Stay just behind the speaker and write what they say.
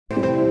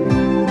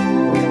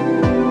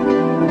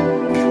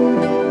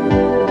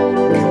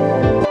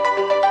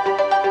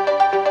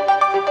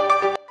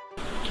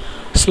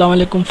আসসালামু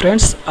আলাইকুম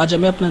ফ্রেন্ডস, আজ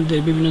আমি আপনাদের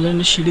বিভিন্ন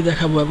ধরনের সিঁড়ি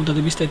দেখাবো এবং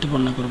তাদের বিস্তারিত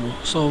বর্ণনা করব।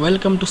 So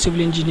welcome to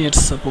civil engineers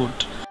support.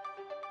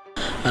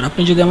 আর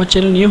আপনি যদি আমার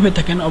চ্যানেল নিউ হয়ে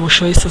থাকেন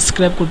অবশ্যই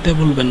সাবস্ক্রাইব করতে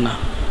ভুলবেন না।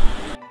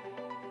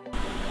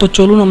 তো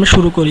চলুন আমরা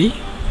শুরু করি।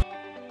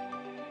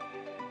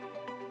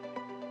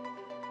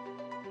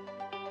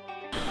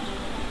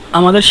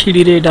 আমাদের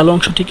সিঁড়ির এই ডাল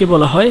অংশটিকে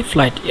বলা হয়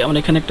ফ্লাইট। আমরা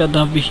এখানে একটা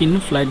ধাপবিহীন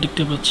ফ্লাইট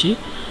দেখতে পাচ্ছি,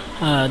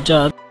 যা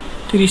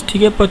 30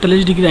 থেকে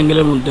 45 ডিগ্রি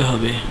অ্যাঙ্গেলের মধ্যে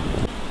হবে।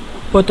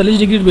 45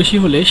 ডিগ্রির বেশি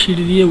হলে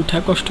সিঁড়ি দিয়ে ওঠা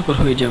কষ্টকর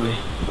হয়ে যাবে।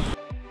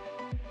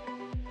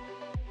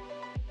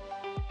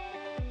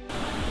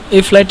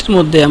 এই ফ্লাইটের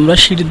মধ্যে আমরা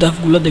সিঁড়ির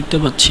ধাপগুলো দেখতে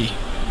পাচ্ছি।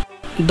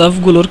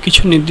 ধাপগুলোর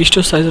কিছু নির্দিষ্ট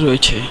সাইজ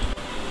রয়েছে।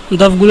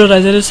 ধাপগুলোর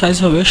রাইজারের সাইজ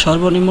হবে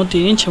সর্বনিম্ন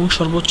 3 ইঞ্চ এবং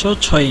সর্বোচ্চ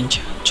 6 ইঞ্চ।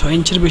 6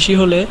 ইঞ্চের বেশি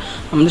হলে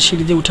আমাদের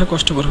সিঁড়ি দিয়ে ওঠা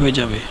কষ্টকর হয়ে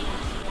যাবে।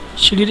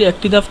 সিঁড়ির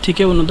একটি ধাপ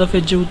থেকে অন্য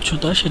ধাপের যে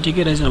উচ্চতা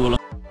সেটিকে রাইজার বলা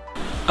হয়।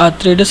 আর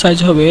ট্রেডের সাইজ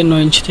হবে 9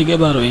 ইঞ্চ থেকে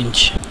 12 ইঞ্চ।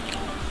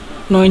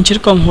 9 ইঞ্চের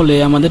কম হলে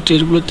আমাদের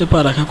ট্রেডগুলোতে পা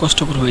রাখা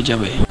কষ্টকর হয়ে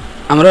যাবে।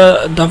 আমরা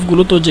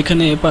ধাপগুলো তো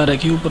যেখানে পা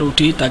রাখি উপরে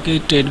উঠি তাকে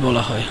ট্রেড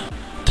বলা হয়।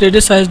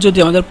 ট্রেডের সাইজ যদি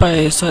আমাদের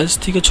পায়ের সাইজ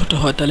থেকে ছোট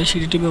হয় তাহলে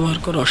সিঁড়িটি ব্যবহার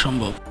করা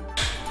অসম্ভব।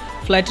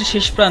 ফ্লাইটের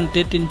শেষ প্রান্তে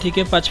 3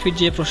 থেকে 5 ফিট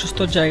যে প্রশস্ত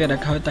জায়গা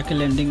রাখা হয় তাকে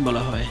ল্যান্ডিং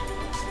বলা হয়।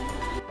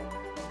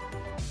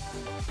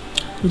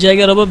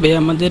 জায়গার অভাবে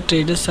আমাদের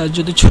ট্রেডের সাইজ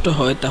যদি ছোট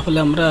হয় তাহলে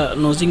আমরা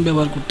নোজিং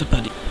ব্যবহার করতে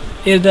পারি।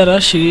 এর দ্বারা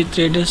সিঁড়ির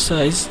ট্রেডের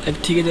সাইজ 1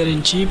 থেকে 1.5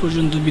 ইঞ্চি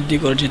পর্যন্ত বৃদ্ধি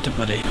করা যেতে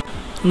পারে।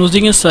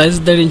 নোজিংয়ের সাইজ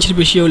 1.5 ইঞ্চির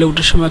বেশি হলে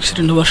ওঠার সময়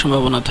অ্যাক্সিডেন্ট হওয়ার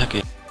সম্ভাবনা থাকে।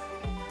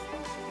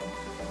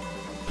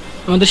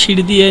 আমাদের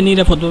সিঁড়ি দিয়ে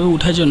নিরাপদভাবে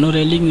ওঠার জন্য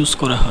রেলিং ইউজ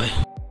করা হয়।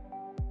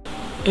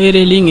 এই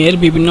রেলিংয়ের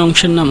বিভিন্ন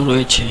অংশের নাম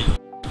রয়েছে।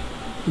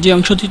 যে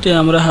অংশটিতে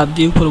আমরা হাত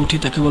দিয়ে উপরে উঠি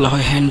তাকে বলা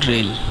হয় হ্যান্ড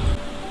রেল,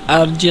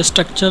 আর যে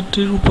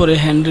স্ট্রাকচারটির উপরে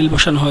হ্যান্ড রেল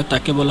বসানো হয়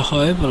তাকে বলা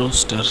হয়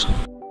বালুস্টার।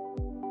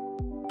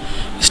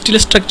 স্টিল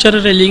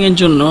স্ট্রাকচারের রেলিংয়ের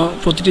জন্য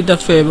প্রতিটি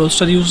ধাপে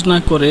বালুস্টার ইউজ না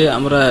করে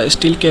আমরা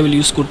স্টিল কেবল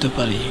ইউজ করতে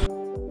পারি।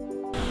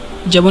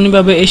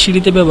 যেমনইভাবে এই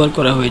সিঁড়িতে ব্যবহার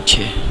করা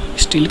হয়েছে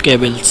স্টিল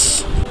কেবলস।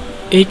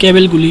 এই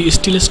কেবলগুলি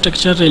স্টিল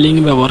স্ট্রাকচার রেলিং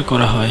ব্যবহার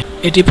করা হয়।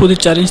 এটি প্রতি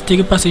 4 ইঞ্চ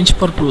থেকে 5 ইঞ্চ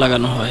পরপর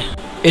লাগানো হয়।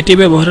 এটি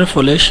ব্যবহারের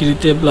ফলে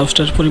সিঁড়িতে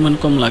বালুস্টার পরিমাণ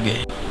কম লাগে।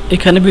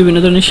 এখানে বিভিন্ন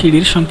ধরনের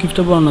সিঁড়ির সংক্ষিপ্ত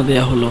বর্ণনা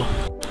দেওয়া হলো।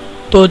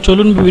 তো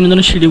চলুন বিভিন্ন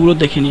ধরনের সিঁড়িগুলো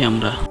দেখে নিই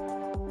আমরা।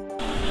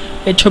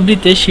 এই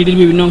ছবিটিতে সিঁড়ির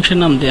বিভিন্ন অংশের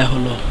নাম দেওয়া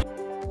হলো।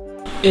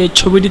 এই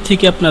ছবিটি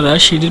থেকে আপনারা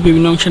সিঁড়ির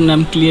বিভিন্ন অংশের নাম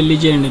ক্লিয়ারলি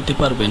জেনে নিতে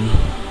পারবেন।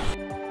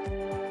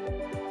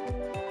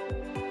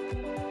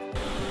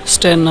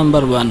 স্টেয়ার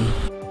নাম্বার 1,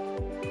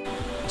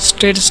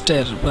 স্ট্রেট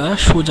স্টেয়ার বা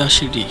সোজা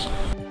সিঁড়ি।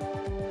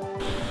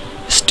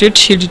 স্ট্রেট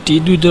সিঁড়িটি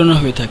 2 ধরনের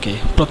হয়ে থাকে।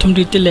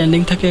 প্রথমটিতে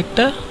ল্যান্ডিং থাকে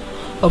একটা,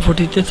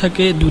 অপরটিতে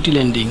থাকে 2টি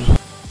ল্যান্ডিং।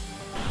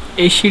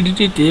 এই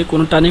সিঁড়িটিতে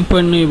কোনো টার্নিং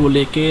পয়েন্ট নেই বলে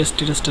একে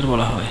স্ট্রেট স্টেয়ার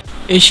বলা হয়।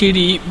 এই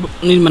সিঁড়ি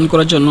নির্মাণ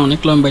করার জন্য অনেক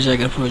লম্বা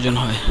জায়গার প্রয়োজন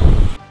হয়।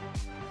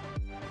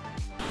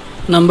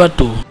 Number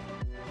 2,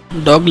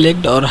 dog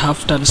legged or half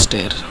turn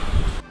stair.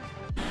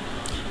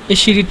 এই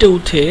সিঁড়িতে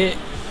উঠে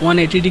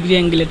 180 ডিগ্রি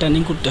অ্যাঙ্গেলে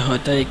টার্নিং করতে হয়,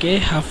 তাই একে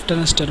হাফ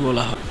টার্ন স্টেয়ার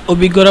বলা হয়।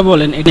 অভিজ্ঞরা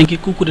বলেন এটাকে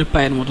কুকুরের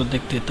পায়ের মতো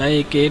দেখতে, তাই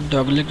একে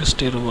ডগ লেগ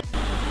স্টেয়ার বলে।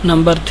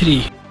 Number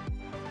 3,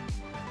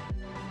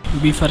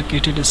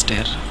 বিফার্কেটেড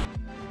stair.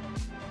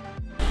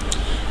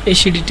 এই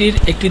সিঁড়িটির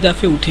একটি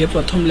ধাপে উঠে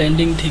প্রথম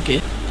ল্যান্ডিং থেকে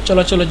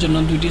চলাচলের জন্য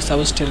 2টি সাব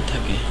স্টেয়ার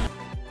থাকে।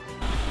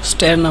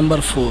 Stair number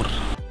 4,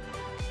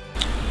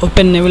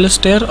 open naval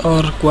stair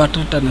or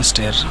quarter turn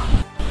stair.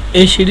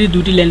 এই সিঁড়ির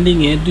 2টি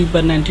ল্যান্ডিংয়ে 2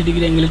 বার 90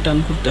 ডিগ্রি অ্যাঙ্গেলে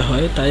টার্ন করতে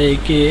হয়, তাই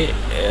একে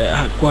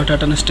কোয়ার্টার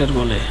টার্ন স্টেয়ার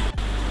বলে।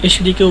 এই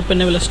সিঁড়িকে ওপেন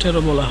নেভেল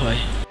স্টেয়ারও বলা হয়।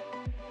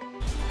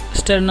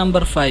 Stair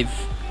number 5,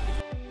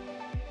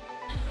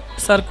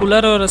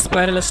 circular or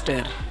spiral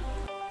stair.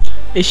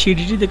 এই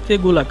সিঁড়িটি দেখতে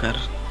গোলাকার।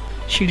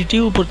 সিঁড়িটি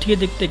উপর থেকে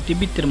দেখতে একটি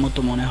বৃত্তের মতো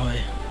মনে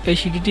হয়। এই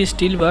সিঁড়িটি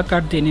স্টিল বা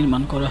কাঠ দিয়ে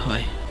নির্মাণ করা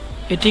হয়।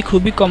 এটি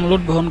খুবই কম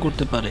লোড বহন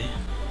করতে পারে।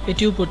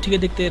 এটি উপর থেকে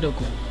দেখতে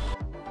এরকম।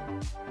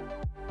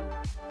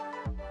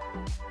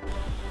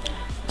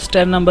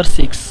 Stair number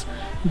 6,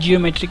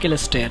 geometrical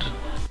stair.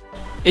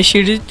 এই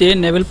সিঁড়িতে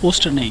নেভেল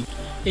পোস্ট নেই।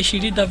 এই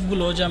সিঁড়ির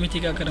ধাপগুলো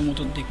জ্যামিতিক আকারের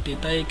মতো দেখতে,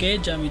 তাই একে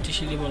জ্যামিতি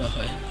সিঁড়ি বলা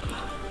হয়।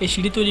 এই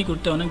সিঁড়ি তৈরি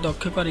করতে অনেক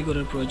দক্ষ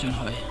কারিগরের প্রয়োজন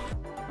হয়।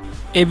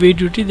 এই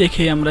ভিডিওটি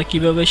দেখে আমরা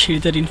কিভাবে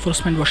সিঁড়িতে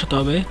রিনফোর্সমেন্ট বসাতে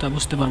হবে তা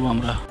বুঝতে পারবো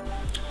আমরা।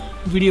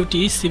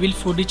 ভিডিওটি সিভিল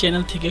 4D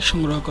চ্যানেল থেকে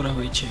সংগ্রহ করা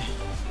হয়েছে।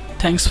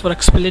 Thanks for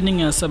explaining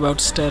us about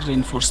stair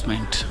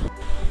reinforcement.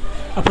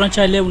 আপনারা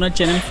চাইলে ওনার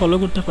চ্যানেল ফলো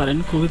করতে পারেন,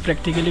 খুবই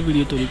প্র্যাকটিক্যালি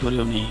ভিডিও তৈরি করে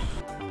উনি।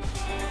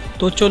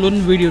 তো চলুন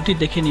ভিডিওটি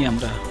দেখে নিই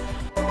আমরা।